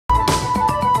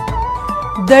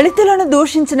దళితులను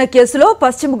దూషించిన కేసులో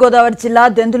పశ్చిమ గోదావరి జిల్లా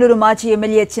దెందులూరు మాజీ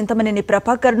ఎమ్మెల్యే చింతమనేని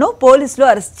ప్రభాకర్ను పోలీసులు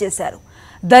అరెస్ట్ చేశారు.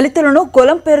 దళితులను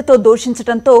కులం పేరుతో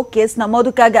దూషించడంతో కేసు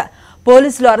నమోదు కాగా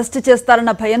పోలీసులు అరెస్టు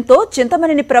చేస్తారన్న భయంతో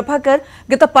చింతమనేని ప్రభాకర్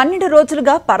గత 12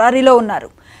 రోజులుగా పరారీలో ఉన్నారు.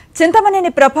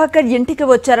 చింతమనేని ప్రభాకర్ ఇంటికి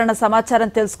వచ్చారన్న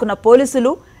సమాచారం తెలుసుకున్న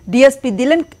పోలీసులు డీఎస్పీ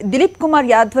దిలీప్ కుమార్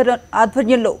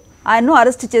ఆధ్వర్యంలో ఆయన్ను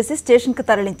అరెస్టు చేసి స్టేషన్కు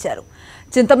తరలించారు.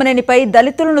 చింతమనేనిపై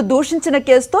దళితులను దూషించిన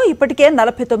కేసుతో ఇప్పటికే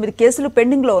 49 కేసులు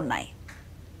పెండింగ్లో ఉన్నాయి.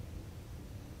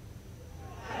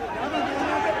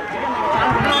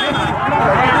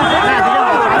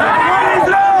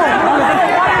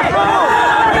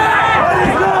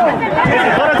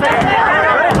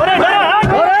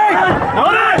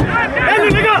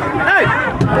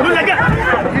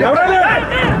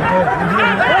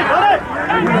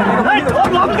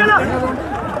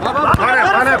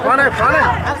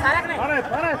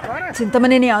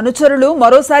 చింతమనేని అనుచరులు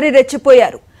మరోసారి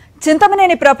రెచ్చిపోయారు.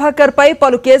 చింతమనేని ప్రభాకర్ పై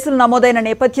పలు కేసులు నమోదైన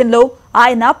నేపథ్యంలో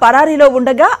ఆయన పరారీలో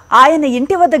ఉండగా ఆయన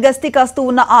ఇంటి వద్ద గస్తీ కాస్తూ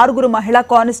ఉన్న 6 మహిళా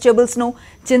కానిస్టేబుల్స్ ను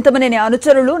చింతమనేని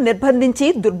అనుచరులు నిర్బంధించి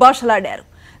దుర్భాషలాడారు.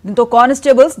 దీంతో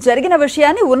కానిస్టేబుల్స్ జరిగిన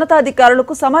విషయాన్ని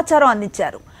ఉన్నతాధికారులకు సమాచారం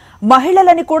అందించారు.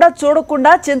 మహిళలని కూడా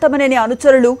చూడకుండా చింతమనేని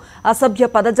అనుచరులు అసభ్య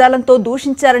పదజాలంతో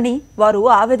దూషించారని వారు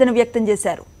ఆవేదన వ్యక్తం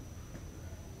చేశారు.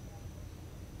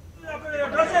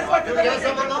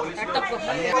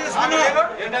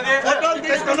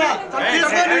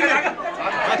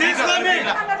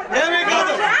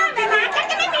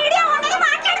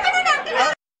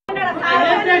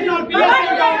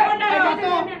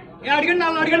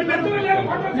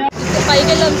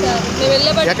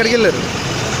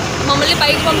 మమ్మల్ని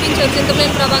పైకి పంపించారు.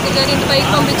 చింతమనేని ప్రభాకర్ గారు ఇంటి పైకి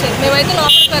పంపించారు. మేమైతే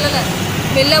లోపలికి వెళ్ళలేదు.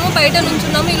 వెళ్ళాము, బయట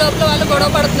నుంచున్నాము. ఈ లోపల వాళ్ళు గొడవ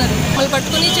పడుతున్నారు. మమ్మల్ని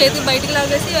పట్టుకుని చేతి బయటికి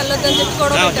లాగేసి వెళ్ళొద్దని చెప్పి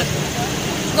గొడవ పెట్టారు.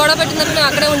 గొడవ పెట్టినప్పుడు మేము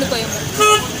అక్కడే ఉండిపోయాము.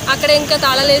 అక్కడే ఇంకా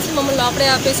తాళాలేసి మమ్మల్ని లోపలే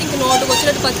ఆపేసి ఇంక నోటుకు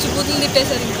వచ్చినట్టు పచ్చి బూతులు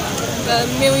తిట్టేశారు. ఇంకా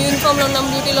మేము యూనిఫామ్లో ఉన్నాము,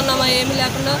 డ్యూటీలో ఉన్నామా ఏమీ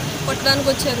లేకుండా కొట్టడానికి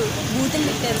వచ్చారు. బూతులు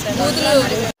తిట్టారు సార్. బూతులు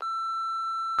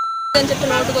అని చెప్పి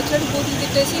నోటుకు వచ్చినట్టు బూతులు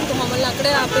తిట్టేసి ఇంకా మమ్మల్ని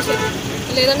అక్కడే ఆపేశారు.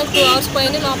 లేదన్నా 2 hours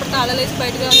పైన లోపల తాళాలేసి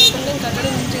బయటకు రాకుండా ఇంకా అక్కడే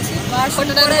ఉంచేసి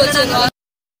కొట్టడానికి వచ్చారు.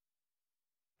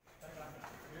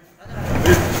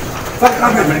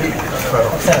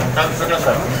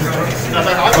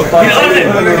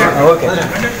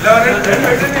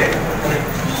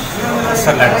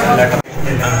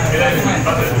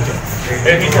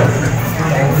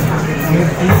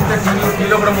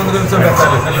 టీలో కూడా ముందు కలుపుతాం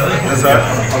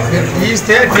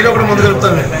తీస్తే టీలో కూడా ముందు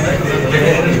కలుపుతాం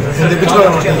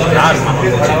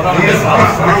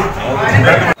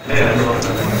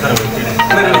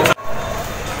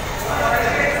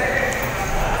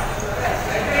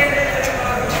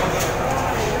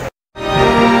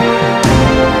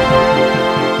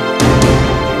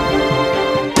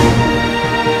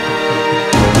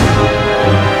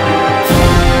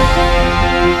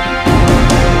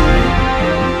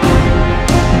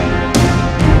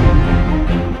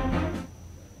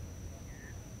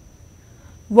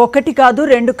ఒకటి కాదు,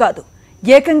 2 కాదు,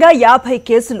 ఏకంగా 50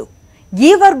 కేసులు. ఈ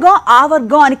వర్గం ఆ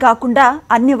వర్గం అని కాకుండా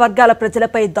అన్ని వర్గాల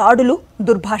ప్రజలపై దాడులు,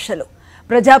 దుర్భాషలు.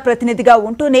 ప్రజాప్రతినిధిగా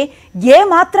ఉంటూనే ఏ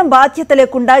మాత్రం బాధ్యత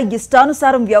లేకుండా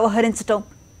ఇష్టానుసారం వ్యవహరించటం,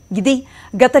 ఇది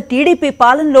గత టీడీపీ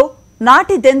పాలనలో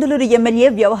నాటి దెందులూరు ఎమ్మెల్యే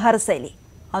వ్యవహార శైలి.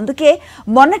 అందుకే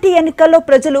మొన్నటి ఎన్నికల్లో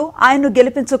ప్రజలు ఆయన్ను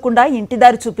గెలిపించకుండా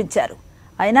ఇంటిదారి చూపించారు.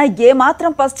 అయినా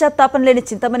ఏమాత్రం పశ్చాత్తాపం లేని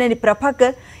చింతమనేని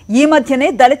ప్రభాకర్ ఈ మధ్యనే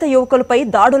దళిత యువకులపై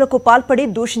దాడులకు పాల్పడి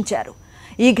దూషించారు.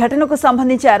 ఈ ఘటనకు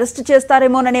సంబంధించి అరెస్టు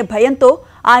చేస్తారేమోననే భయంతో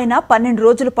ఆయన 12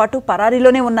 రోజుల పాటు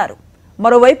పరారీలోనే ఉన్నారు.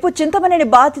 మరోవైపు చింతమనేని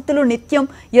బాధితులు నిత్యం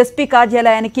ఎస్పీ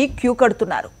కార్యాలయానికి క్యూ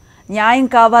కడుతున్నారు. న్యాయం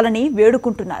కావాలని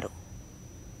వేడుకుంటున్నారు.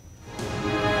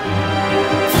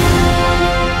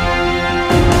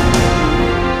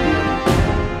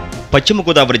 పశ్చిమ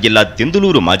గోదావరి జిల్లా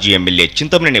దెందులూరు మాజీ ఎమ్మెల్యే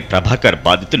చింతమనేని ప్రభాకర్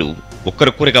బాధితులు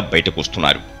ఒక్కరొక్కరుగా బయటకు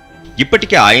వస్తున్నారు.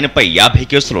 ఇప్పటికే ఆయనపై 50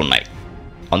 కేసులున్నాయి.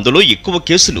 అందులో ఎక్కువ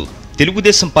కేసులు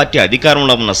తెలుగుదేశం పార్టీ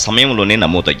అధికారంలో ఉన్న సమయంలోనే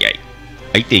నమోదయ్యాయి.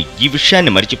 అయితే ఈ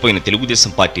విషయాన్ని మరిచిపోయిన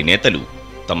తెలుగుదేశం పార్టీ నేతలు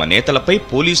తమ నేతలపై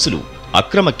పోలీసులు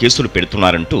అక్రమ కేసులు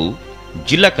పెడుతున్నారంటూ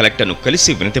జిల్లా కలెక్టర్ను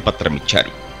కలిసి వినతిపత్రం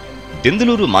ఇచ్చారు.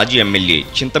 దెందులూరు మాజీ ఎమ్మెల్యే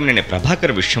చింతమనేని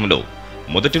ప్రభాకర్ విషయంలో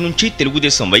మొదటి నుంచి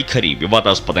తెలుగుదేశం వైఖరి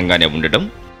వివాదాస్పదంగానే ఉండడం,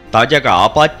 తాజాగా ఆ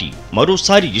పార్టీ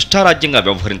మరోసారి ఇష్టారాజ్యంగా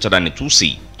వ్యవహరించడాన్ని చూసి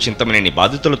చింతమనేని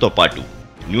బాధితులతో పాటు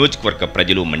నియోజకవర్గ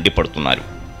ప్రజలు మండిపడుతున్నారు.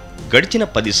 గడిచిన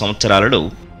 10 సంవత్సరాలలో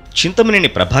చింతమనేని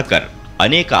ప్రభాకర్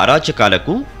అనేక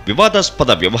అరాచకాలకు,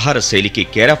 వివాదాస్పద వ్యవహార శైలికి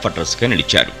కేరాఫ్ అడ్రస్గా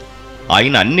నిలిచారు.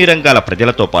 ఆయన అన్ని రంగాల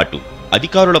ప్రజలతో పాటు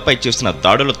అధికారులపై చేసిన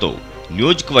దాడులతో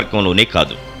నియోజకవర్గంలోనే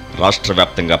కాదు, రాష్ట్ర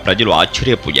వ్యాప్తంగా ప్రజలు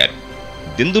ఆశ్చర్యపోయారు.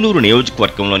 దెందులూరు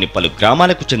నియోజకవర్గంలోని పలు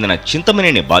గ్రామాలకు చెందిన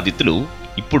చింతమనేని బాధితులు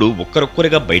ఇప్పుడు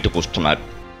ఒక్కరొక్కరిగా బయటకు వస్తున్నారు.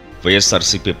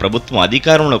 వైఎస్ఆర్సీపీ ప్రభుత్వం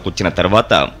అధికారంలోకి వచ్చిన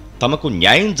తర్వాత తమకు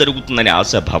న్యాయం జరుగుతుందనే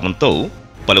ఆశాభావంతో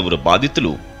పలువురు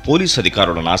బాధితులు పోలీసు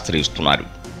అధికారులను ఆశ్రయిస్తున్నారు.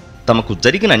 తమకు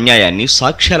జరిగిన అన్యాయాన్ని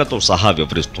సాక్ష్యాలతో సహా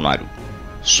వివరిస్తున్నారు.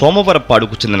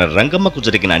 సోమవరపాడుకు చెందిన రంగమ్మకు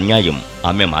జరిగిన అన్యాయం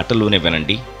ఆమె మాటల్లోనే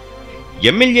వినండి.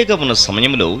 ఎమ్మెల్యేగా ఉన్న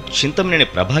సమయంలో చింతమనేని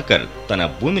ప్రభాకర్ తన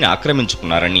భూమిని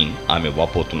ఆక్రమించుకున్నారని ఆమె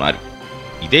వాపోతున్నారు.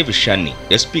 ఇదే విషయాన్ని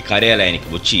ఎస్పీ కార్యాలయానికి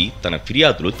వచ్చి తన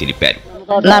ఫిర్యాదులో తెలిపారు.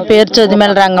 నా పేరు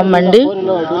చదిమేల రంగమ్మ అండి.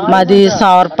 మాది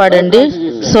సావర్పాడు అండి.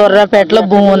 సూర్రాపేటలో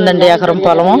భూమి ఉందండి, ఎకరం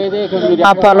పొలము.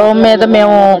 ఆ పొలం మీద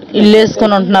మేము ఇల్లు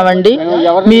వేసుకుని ఉంటున్నామండి.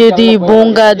 మీది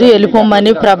భూమి కాదు,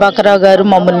 వెళ్ళిపోమని ప్రభాకరరావు గారు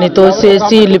మమ్మల్ని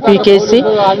తోసేసి ఇల్లు పీకేసి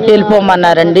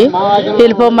వెళ్ళిపోమన్నారండి.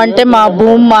 వెళ్ళిపోమంటే మా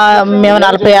భూమి మేము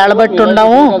 40 ఏళ్ళ బట్టి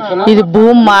ఉన్నాము, ఇది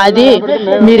భూమి మాది,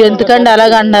 మీరు ఎందుకండి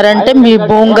అలాగంటున్నారంటే మీ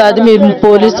భూమి కాదు, మీరు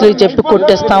పోలీసులకు చెప్పి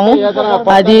కొట్టేస్తాము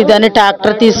అది ఇదని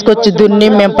ట్రాక్టర్ తీసుకొచ్చి దున్ని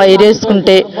మేము పైరేసుకుంటాం.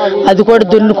 అది కూడా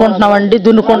దున్నుకుంటున్నామండి.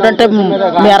 దున్నుకుంటుంటే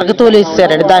మెరగతోలు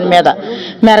వేసారండి. దాని మీద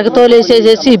మెరగతోలు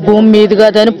వేసేసేసి ఈ భూమి మీది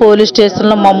కాదని పోలీస్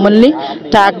స్టేషన్లో మమ్మల్ని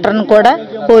ట్రాక్టర్ని కూడా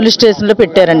పోలీస్ స్టేషన్లో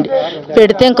పెట్టారండి.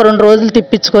 పెడితే ఇంక 2 రోజులు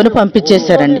తిప్పించుకొని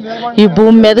పంపించేశారండి. ఈ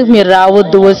భూమి మీద మీరు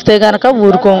రావద్దు, వస్తే గనక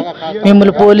ఊరుకోం,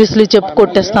 మిమ్మల్ని పోలీసులు చెప్పి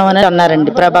కొట్టేస్తామని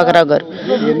అన్నారండి ప్రభాకరరావు గారు.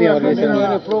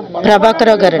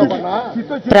 ప్రభాకరరావు గారండి.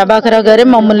 ప్రభాకరరావు గారే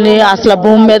మమ్మల్ని అసలు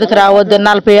భూమి మీదకి రావద్దు,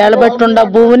 40 ఏళ్ళ బట్టి ఉన్న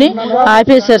భూమిని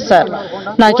ఆపేశారు సార్.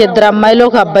 నాకు 2 అమ్మాయిలు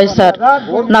 1 అబ్బాయి సార్.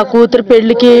 నా కూతురు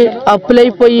పెళ్లికి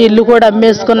అప్పులైపోయి ఇల్లు కూడా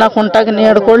అమ్మేసుకుని నాకు ఉంటాక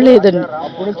నీడ కూడా లేదండి.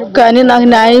 కానీ నాకు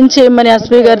న్యాయం చేయమని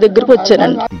ఎస్పీ గారి దగ్గరికి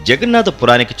వచ్చానండి.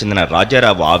 జగన్నాథపురానికి చెందిన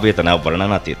రాజారావు ఆవేదన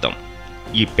వర్ణనాతీతం.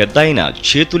 ఈ పెద్దాయన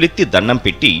చేతులెత్తి దండం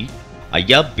పెట్టి,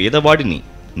 అయ్యా పేదవాడిని,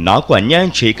 నాకు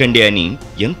అన్యాయం చేయకండి అని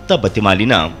ఎంత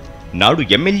బతిమాలినా నాడు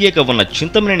ఎమ్మెల్యేగా ఉన్న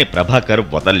చింతమనేని ప్రభాకర్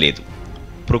వదల్లేదు.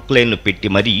 ప్రొక్లైన్లు పెట్టి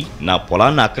మరీ నా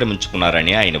పొలాన్ని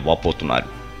ఆక్రమించుకున్నారని ఆయన వాపోతున్నారు.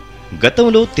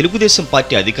 గతంలో తెలుగుదేశం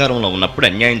పార్టీ అధికారంలో ఉన్నప్పుడు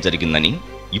అన్యాయం జరిగిందని,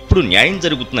 ఇప్పుడు న్యాయం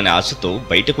జరుగుతుందనే ఆశతో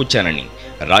బయటకొచ్చానని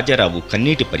రాజారావు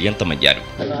కన్నీటి పర్యంతమయ్యారు.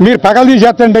 మీరు పగలు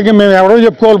తీసేస్తుంటే మేము ఎవరో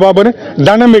చెప్పుకోవాలి బాబు అని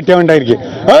దండం పెట్టామండి ఆయనకి.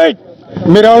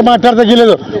 మీరు ఎవరు మాట్లాడతానికి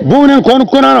లేదు, భూమి నేను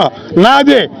కొనుక్కున్నాను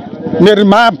నాది, మీరు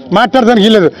మాట్లాడతానికి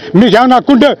లేదు, మీకు ఏమైనా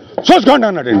హక్కుంటే చూసుకోండి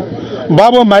అన్నాడండి.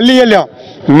 బాబు మళ్ళీ వెళ్ళాం,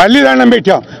 మళ్ళీ దండం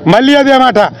పెట్టాం, మళ్ళీ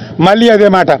అదే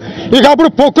మాట. ఇక అప్పుడు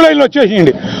పొక్కులైన్లు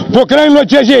వచ్చేసిండి. పొక్కులైన్లు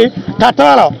వచ్చేసి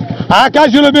కట్టవాలం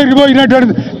ఆకాశంలో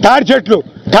పెరిగిపోయినటువంటి తాడి చెట్లు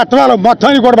కట్టవాలం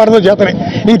మొత్తానికి కూడా పడదు చేతని.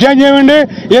 ఇంకేం చేయమండి,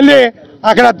 వెళ్ళి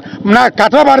అక్కడ నా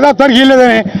కట్ట పడదానికి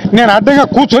వెళ్ళలేదని నేను అడ్డంగా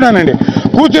కూర్చున్నానండి.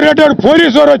 కూర్చునేటప్పుడు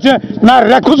పోలీసు వారు వచ్చి నా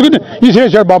రెక్కుసుకుని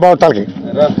ఇసేసాడు బాబా అవతలకి.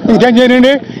 ఇంకేం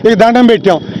చేయనండి, ఇక దండం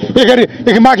పెట్టాం.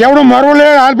 ఇక మాకు ఎవరు మరో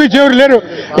లేరు, ఆల్పించేవారు లేరు.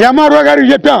 ఎంఆర్ఓ గారికి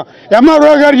చెప్పాం.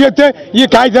 ఎంఆర్ఓ గారికి చెప్తే ఈ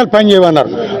కాగితాలు పని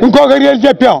చేయమన్నారు. ఇంకొకరికి వెళ్ళి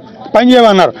చెప్పాం, పని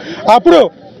చేయమన్నారు. అప్పుడు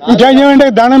ఇంకేం చేయమంటే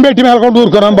దండం పెట్టి మేలకుండా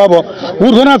ఊరుకున్నాం బాబు.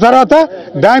 ఊరుకున్న తర్వాత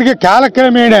దానికి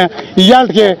కాలక్రమేణా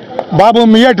ఇవాళకి బాబు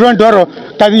మీ అటువంటి వారు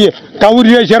కవర్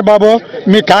చేశారు బాబు,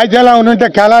 మీ కాగితాలు ఏమైనా ఉంటే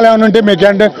కళాలు ఏమైనా ఉంటే మీకు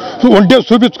అంటే ఉంటే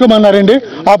చూపించుకోమన్నారండి.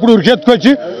 అప్పుడు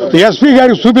ఉరికెత్తుకొచ్చి ఎస్పీ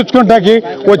గారికి చూపించుకుంటాకి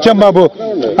వచ్చాం బాబు.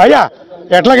 అయ్యా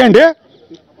ఎట్లాగండి,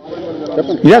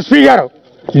 ఎస్పీ గారు,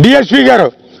 డిఎస్పీ గారు,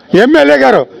 ఎమ్మెల్యే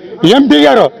గారు, ఎంపీ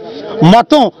గారు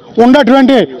మొత్తం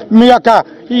ఉన్నటువంటి మీ యొక్క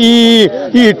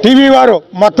ఈ టీవీ వారు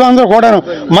మొత్తం అందరూ కూడా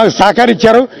మాకు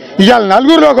సహకరించారు. ఇవాళ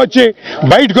నలుగురిలోకి వచ్చి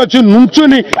బయటకు వచ్చి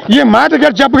నుంచుని ఈ మాట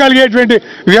గారు చెప్పగలిగేటువంటి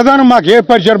విధానం మాకు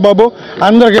ఏర్పరిచారు బాబు.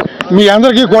 మీ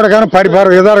అందరికీ కూడా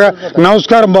పరిపాలన విధాలుగా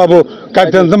నమస్కారం బాబు.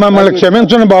 కాకపోతే మమ్మల్ని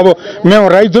క్షమించండి బాబు, మేము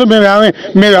రైతులు,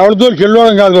 మేము ఎవరి దూరికి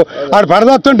వెళ్ళడం కాదు. ఆడు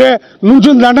పడదత్తుంటే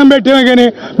నుంచుని దండం పెట్టామే కానీ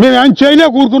మేము ఏం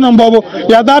చేయలేక కూరుకున్నాం బాబు.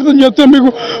 యథార్థం చెప్తే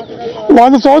మీకు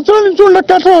 100 సంవత్సరాల నుంచి ఉండే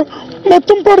కట్టడం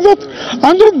మొత్తం పడదత్తు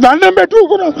అందరూ దండం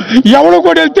పెట్టుకున్నాం. ఎవడో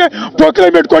కూడా వెళ్తే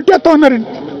పొక్కలు పెట్టి కొట్టేస్తా ఉన్నారండి.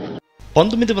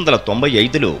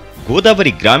 1995లో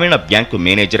గోదావరి గ్రామీణ బ్యాంకు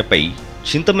మేనేజర్పై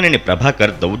చింతమనేని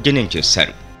ప్రభాకర్ దౌర్జన్యం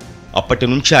చేశారు. అప్పటి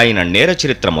నుంచి ఆయన నేర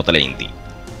చరిత్ర మొదలైంది.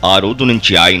 ఆ రోజు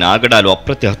నుంచి ఆయన ఆగడాలు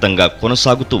అప్రతిహతంగా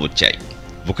కొనసాగుతూ వచ్చాయి.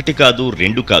 1 కాదు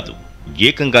 2 కాదు,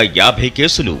 ఏకంగా 50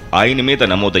 కేసులు ఆయన మీద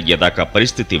నమోదయ్యేదాకా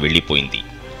పరిస్థితి వెళ్లిపోయింది.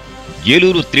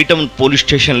 ఏలూరు 3 టౌన్ పోలీస్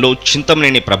స్టేషన్లో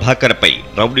చింతమనేని ప్రభాకర్పై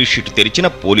రౌడీ షీటు తెరిచిన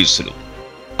పోలీసులు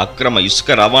అక్రమ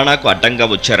ఇసుక రవాణాకు అడ్డంగా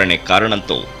వచ్చారనే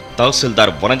కారణంతో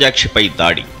తహసీల్దార్ వనజాక్షిపై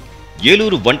దాడి.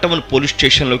 ఏలూరు 1 టౌన్ పోలీస్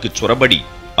స్టేషన్లోకి చొరబడి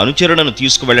అనుచరులను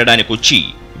తీసుకువెళ్లడానికి వచ్చి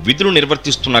విధులు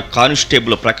నిర్వర్తిస్తున్న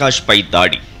కానిస్టేబుల్ ప్రకాష్పై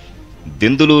దాడి.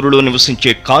 దెందులూరులో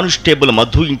నివసించే కానిస్టేబుల్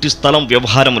మధు ఇంటి స్థలం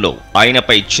వ్యవహారంలో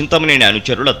ఆయనపై చింతమనేని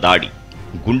అనుచరుల దాడి.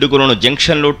 గుండుగొలను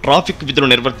జంక్షన్లో ట్రాఫిక్ విధులు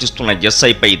నిర్వర్తిస్తున్న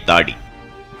ఎస్ఐపై దాడి.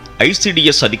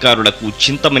 ఐసీడీఎస్ అధికారులకు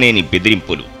చింతమనేని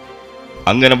బెదిరింపులు.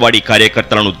 అంగన్వాడీ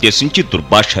కార్యకర్తలను ఉద్దేశించి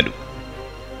దుర్భాషలు.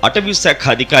 అటవీ శాఖ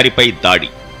అధికారిపై దాడి.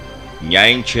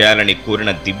 న్యాయం చేయాలని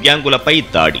కోరిన దివ్యాంగులపై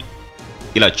దాడి.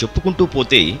 ఇలా చెప్పుకుంటూ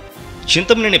పోతే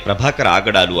చింతమనేని ప్రభాకర్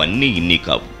ఆగడాలు అన్నీ ఇన్ని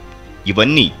కావు.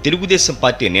 ఇవన్నీ తెలుగుదేశం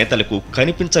పార్టీ నేతలకు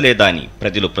కనిపించలేదా అని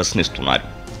ప్రజలు ప్రశ్నిస్తున్నారు.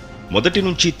 మొదటి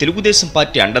నుంచి తెలుగుదేశం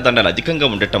పార్టీ అండదండలు అధికంగా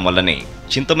ఉండటం వల్లనే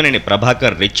చింతమనేని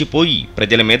ప్రభాకర్ రెచ్చిపోయి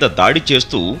ప్రజల మీద దాడి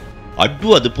చేస్తూ అడ్డు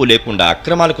అదుపు లేకుండా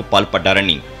అక్రమాలకు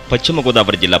పాల్పడ్డారని పశ్చిమ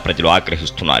గోదావరి జిల్లా ప్రజలు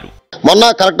ఆగ్రహిస్తున్నారు. మొన్న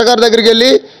కలెక్టర్ గారి దగ్గరికి వెళ్ళి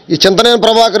ఈ చింతమనేని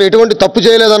ప్రభాకర్ ఎటువంటి తప్పు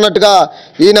చేయలేదన్నట్టుగా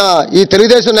ఈ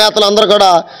తెలుగుదేశం నేతలందరూ కూడా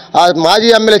ఆ మాజీ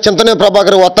ఎమ్మెల్యే చింతమనేని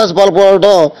ప్రభాకర్ ఒత్తాస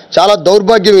పాల్పడటం చాలా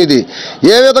దౌర్భాగ్యం. ఇది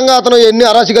ఏ విధంగా అతను ఎన్ని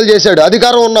అరాచకాలు చేశాడు,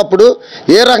 అధికారం ఉన్నప్పుడు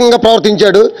ఏ రకంగా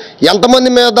ప్రవర్తించాడు,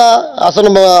 ఎంతమంది మీద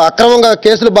అసలు అక్రమంగా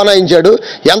కేసులు బనాయించాడు,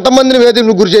 ఎంతమందిని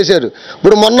వేధింపులకు గురి చేశారు.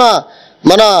 ఇప్పుడు మొన్న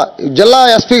మన జిల్లా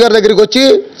ఎస్పీ గారి దగ్గరికి వచ్చి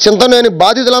చింతమనేని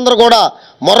బాధితులందరూ కూడా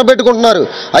మొర్రబెట్టుకుంటున్నారు.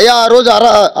 అయ్యా, ఆ రోజు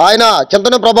ఆయన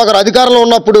చింతమనేని ప్రభాకర్ అధికారంలో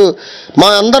ఉన్నప్పుడు మా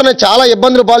అందరిని చాలా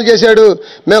ఇబ్బందులు పాలు చేశాడు.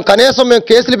 కనీసం మేము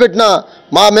కేసులు పెట్టినా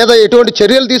మా మీద ఎటువంటి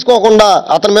చర్యలు తీసుకోకుండా,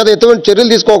 అతని మీద ఎటువంటి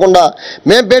చర్యలు తీసుకోకుండా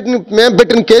మేము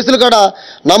పెట్టిన కేసులు కూడా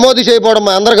నమోదు చేయకపోవడం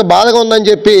మా అందరికీ బాధగా ఉందని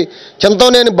చెప్పి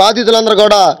చింతమనేని బాధితులందరూ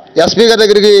కూడా ఎస్పీ గారి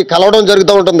దగ్గరికి కలవడం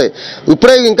జరుగుతూ ఉంటుంది.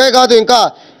 ఇప్పుడే ఇంకా కాదు, ఇంకా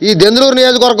ఈ దెందులూరు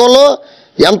నియోజకవర్గంలో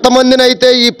ఎంతమందిని అయితే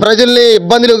ఈ ప్రజల్ని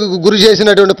ఇబ్బందులకు గురి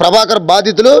చేసినటువంటి ప్రభాకర్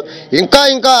బాధితులు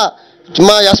ఇంకా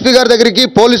మా ఎస్పీ గారి దగ్గరికి,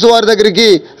 పోలీసు వారి దగ్గరికి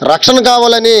రక్షణ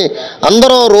కావాలని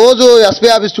అందరూ రోజు ఎస్పీ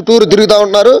ఆఫీస్ చుట్టూరు తిరుగుతూ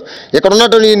ఉంటున్నారు. ఇక్కడ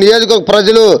ఉన్నటువంటి ఈ నియోజకవర్గ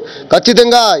ప్రజలు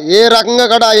ఖచ్చితంగా ఏ రకంగా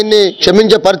కూడా ఆయన్ని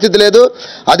క్షమించే పరిస్థితి లేదు.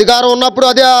 అధికారం ఉన్నప్పుడు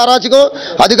అదే అరాచకం,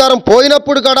 అధికారం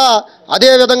పోయినప్పుడు కూడా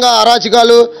అదే విధంగా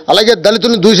అరాచకాలు, అలాగే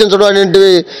దళితులను దూషించడం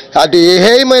అనేటివి అటు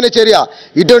హేయమైన చర్య.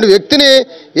 ఇటువంటి వ్యక్తిని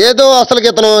ఏదో అసలుకి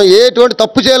ఇతను ఎటువంటి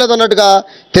తప్పు చేయలేదన్నట్టుగా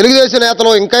తెలుగుదేశం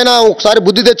నేతలు ఇంకైనా ఒకసారి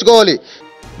బుద్ధి తెచ్చుకోవాలి.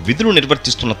 విధులు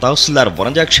నిర్వర్తిస్తున్న తహసీల్దార్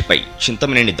వనజాక్షిపై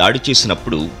చింతమనేని దాడి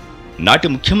చేసినప్పుడు నాటి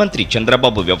ముఖ్యమంత్రి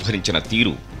చంద్రబాబు వ్యవహరించిన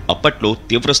తీరు అప్పట్లో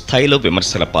తీవ్రస్థాయిలో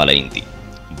విమర్శల పాలైంది.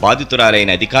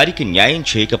 బాధితురాలైన అధికారికి న్యాయం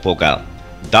చేయకపోగా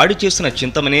దాడి చేసిన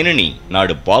చింతమనేనిని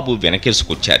నాడు బాబు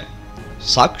వెనకేసుకొచ్చారు.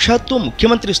 సాక్షాత్తు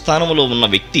ముఖ్యమంత్రి స్థానంలో ఉన్న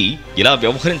వ్యక్తి ఇలా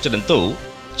వ్యవహరించడంతో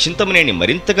చింతమనేని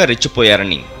మరింతగా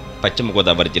రెచ్చిపోయారని పశ్చిమ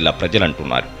గోదావరి జిల్లా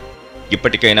ప్రజలంటున్నారు.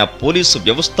 ఇప్పటికైనా పోలీసు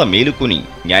వ్యవస్థ మేలుకుని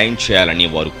న్యాయం చేయాలని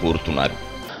వారు కోరుతున్నారు.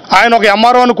 ఆయన ఒక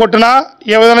ఎంఆర్ఓని కొట్టినా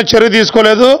ఏ విధంగా చర్య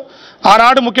తీసుకోలేదు.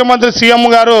 ఆనాడు ముఖ్యమంత్రి సీఎం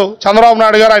గారు చంద్రబాబు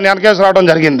నాయుడు గారు ఆయన వెనకేసి రావడం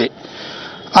జరిగింది.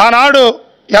 ఆనాడు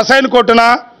ఎస్ఐని కొట్టినా,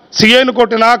 సిఐని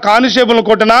కొట్టినా, కానిస్టేబుల్ని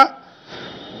కొట్టినా,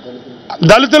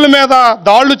 దళితుల మీద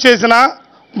దాడులు చేసినా,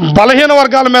 బలహీన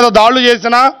వర్గాల మీద దాడులు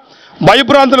చేసినా,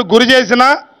 భయభ్రాంతులకు గురి చేసినా,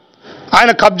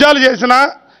 ఆయన కబ్జాలు చేసినా,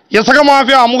 ఇసుక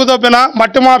మాఫియా అమ్ముకుదొప్పినా,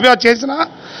 మట్టి మాఫియా చేసినా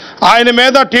ఆయన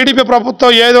మీద టీడీపీ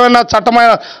ప్రభుత్వం ఏదైనా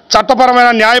చట్టపరమైన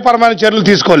న్యాయపరమైన చర్యలు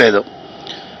తీసుకోలేదు.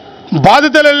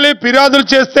 బాధితులు వెళ్ళి ఫిర్యాదులు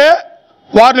చేస్తే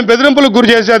వారిని బెదిరింపులకు గురి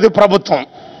చేసేది ప్రభుత్వం.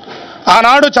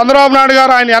 ఆనాడు చంద్రబాబు నాయుడు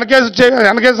గారు ఆయన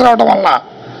వెనకేసి రావడం వల్ల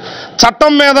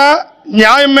చట్టం మీద,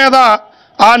 న్యాయం మీద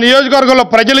ఆ నియోజకవర్గంలో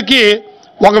ప్రజలకి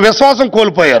ఒక విశ్వాసం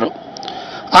కోల్పోయారు.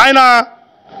 ఆయన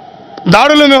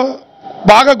దాడులను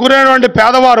బాగా గురైనటువంటి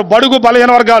పేదవారు, బడుగు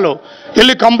బలహీన వర్గాలు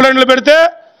వెళ్ళి కంప్లైంట్లు పెడితే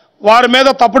వారి మీద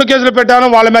తప్పుడు కేసులు పెట్టాను,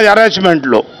 వాళ్ళ మీద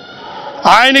అరెస్ట్మెంట్లు.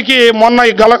 ఆయనకి మొన్న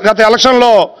గత ఎలక్షన్లో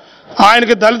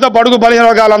ఆయనకి దళిత బడుగు బలహీన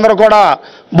వర్గాలందరూ కూడా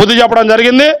బుద్ధి చెప్పడం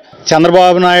జరిగింది.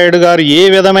 చంద్రబాబు నాయుడు గారు ఏ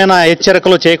విధమైన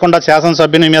హెచ్చరికలు చేయకుండా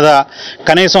శాసనసభ్యుని మీద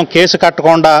కనీసం కేసు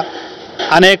కట్టకుండా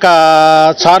అనేక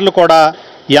సార్లు కూడా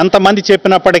ఎంతమంది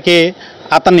చెప్పినప్పటికీ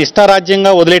అతన్ని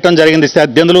ఇష్టారాజ్యంగా వదిలేయటం జరిగింది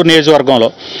దెందులూరు నియోజకవర్గంలో.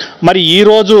 మరి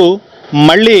ఈరోజు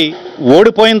మళ్ళీ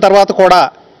ఓడిపోయిన తర్వాత కూడా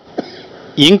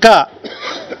ఇంకా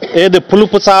ఏది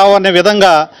పులుపు చావు అనే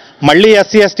విధంగా మళ్ళీ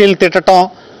ఎస్సీ ఎస్టీలు తిట్టడం,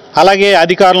 అలాగే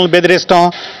అధికారులను బెదిరించడం,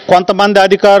 కొంతమంది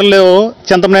అధికారులు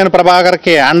చింతమనేని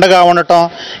ప్రభాకర్కి అండగా ఉండటం,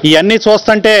 ఇవన్నీ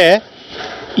చూస్తుంటే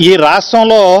ఈ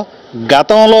రాష్ట్రంలో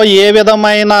గతంలో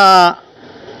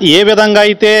ఏ విధంగా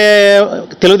అయితే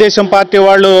తెలుగుదేశం పార్టీ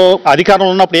వాళ్ళు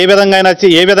అధికారంలో ఉన్నప్పుడు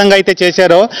ఏ విధంగా అయితే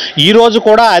చేశారో ఈరోజు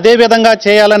కూడా అదే విధంగా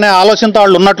చేయాలనే ఆలోచనతో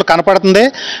వాళ్ళు ఉన్నట్లు కనపడుతుంది.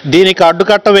 దీనికి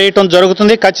అడ్డుకట్ట వేయటం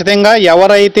జరుగుతుంది. ఖచ్చితంగా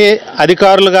ఎవరైతే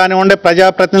అధికారులు కానివ్వండి,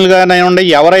 ప్రజాప్రతినిధులు కానివ్వండి,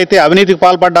 ఎవరైతే అవినీతికి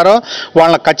పాల్పడ్డారో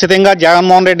వాళ్ళని ఖచ్చితంగా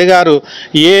జగన్మోహన్ రెడ్డి గారు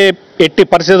ఎట్టి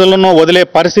పరిస్థితులను వదిలే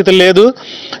పరిస్థితి లేదు.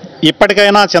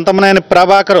 ఇప్పటికైనా చింతమనేని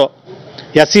ప్రభాకర్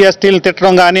ఎస్సీ ఎస్టీలను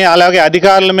తిట్టడం కానీ, అలాగే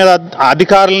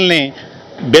అధికారులని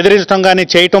బెదిరించడం కానీ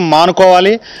చేయటం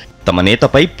మానుకోవాలి. తమ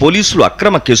నేతపై పోలీసులు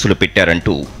అక్రమ కేసులు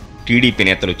పెట్టారంటూ టీడీపీ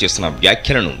నేతలు చేసిన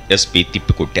వ్యాఖ్యలను ఎస్పీ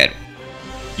తిప్పికొట్టారు.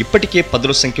 ఇప్పటికే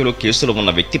 10ల సంఖ్యలో కేసులు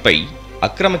ఉన్న వ్యక్తిపై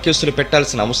అక్రమ కేసులు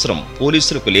పెట్టాల్సిన అవసరం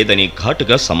పోలీసులకు లేదని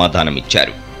ఘాటుగా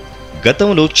సమాధానమిచ్చారు.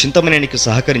 గతంలో చింతమనేనికి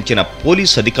సహకరించిన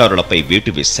పోలీసు అధికారులపై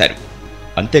వేటు వేశారు.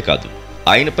 అంతేకాదు,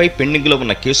 ఆయనపై పెండింగ్లో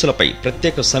ఉన్న కేసులపై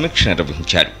ప్రత్యేక సమీక్ష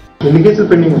నిర్వహించారు.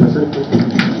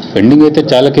 పెండింగ్ అయితే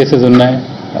చాలా కేసెస్ ఉన్నాయి.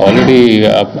 ఆల్రెడీ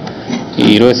ఈ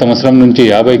 20 సంవత్సరం నుంచి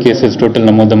 50 కేసెస్ టోటల్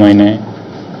నమోదమైనాయి.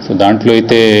 సో దాంట్లో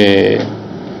అయితే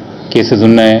కేసెస్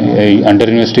ఉన్నాయి,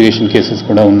 అండర్ ఇన్వెస్టిగేషన్ కేసెస్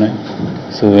కూడా ఉన్నాయి.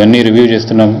 సో ఇవన్నీ రివ్యూ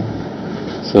చేస్తున్నాము.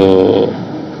 సో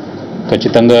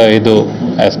ఖచ్చితంగా ఏదో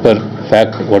as per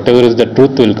fact what ever is the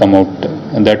truth will come out.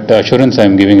 That assurance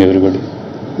I'm giving everybody.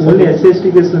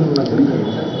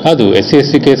 కాదు,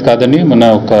 SC/ST కేసు కాదని మన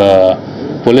ఒక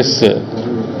పోలీస్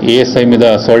ASI మీద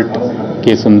అసాల్ట్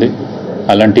కేసు ఉంది.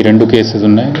 అలాంటి 2 కేసెస్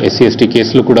ఉన్నాయి. SC/ST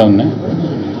కేసులు కూడా ఉన్నాయి.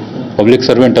 పబ్లిక్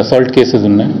సర్వెంట్ అసాల్ట్ కేసెస్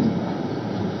ఉన్నాయి.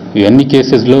 ఇవన్నీ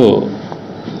కేసెస్లో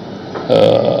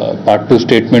పార్ట్ 2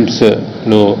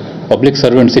 స్టేట్మెంట్స్లో పబ్లిక్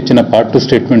సర్వెంట్స్ ఇచ్చిన పార్ట్ 2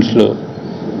 స్టేట్మెంట్స్లో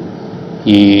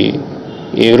ఈ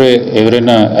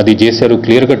ఎవరైనా అది చేశారు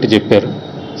క్లియర్ కట్ చెప్పారు.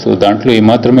 సో దాంట్లో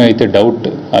ఏమాత్రమే అయితే డౌట్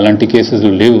అలాంటి కేసెస్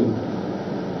లేవు.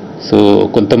 సో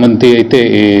కొంతమంది అయితే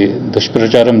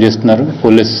దుష్ప్రచారం చేస్తున్నారు,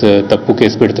 పోలీస్ తప్పు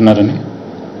కేసు పెడుతున్నారని.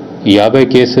 50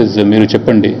 కేసెస్ మీరు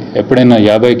చెప్పండి, ఎప్పుడైనా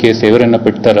 50 కేసు ఎవరైనా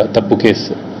పెడతారా తప్పు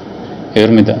కేసు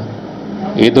ఎవరి మీద?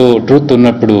 ఏదో ట్రూత్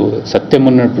ఉన్నప్పుడు, సత్యం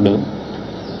ఉన్నప్పుడు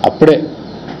అప్పుడే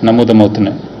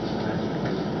నమోదమవుతున్నాయి.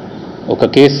 ఒక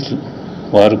కేసు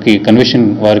వారికి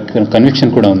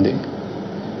కన్విక్షన్ కూడా ఉంది.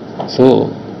 సో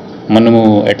మనము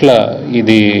ఎట్లా,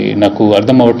 ఇది నాకు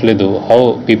అర్థం అవ్వట్లేదు. How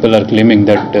people are claiming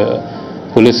that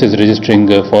police is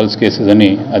registering false cases అని.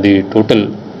 అది total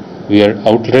we are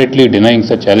అవుట్రైట్లీ denying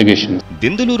such allegations.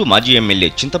 Denduluru మాజీ ఎమ్మెల్యే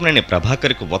చింతమనేని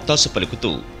ప్రభాకర్కు ఒత్తాసు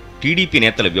పలుకుతూ టీడీపీ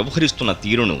నేతలు వ్యవహరిస్తున్న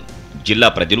తీరును జిల్లా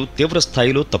ప్రజలు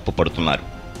తీవ్రస్థాయిలో తప్పుపడుతున్నారు.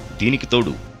 దీనికి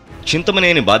తోడు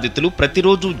చింతమనేని బాధితులు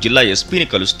ప్రతిరోజు జిల్లా ఎస్పీని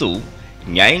కలుస్తూ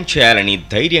న్యాయం చేయాలని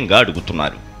ధైర్యంగా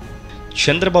అడుగుతున్నారు.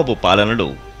 చంద్రబాబు పాలనలో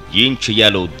ఏం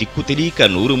చెయ్యాలో దిక్కు తెలియక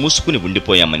నోరు మూసుకుని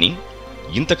ఉండిపోయామని,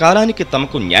 ఇంతకాలానికి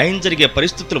తమకు న్యాయం జరిగే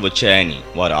పరిస్థితులు వచ్చాయని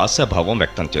వారు ఆశాభావం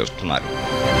వ్యక్తం చేస్తున్నారు.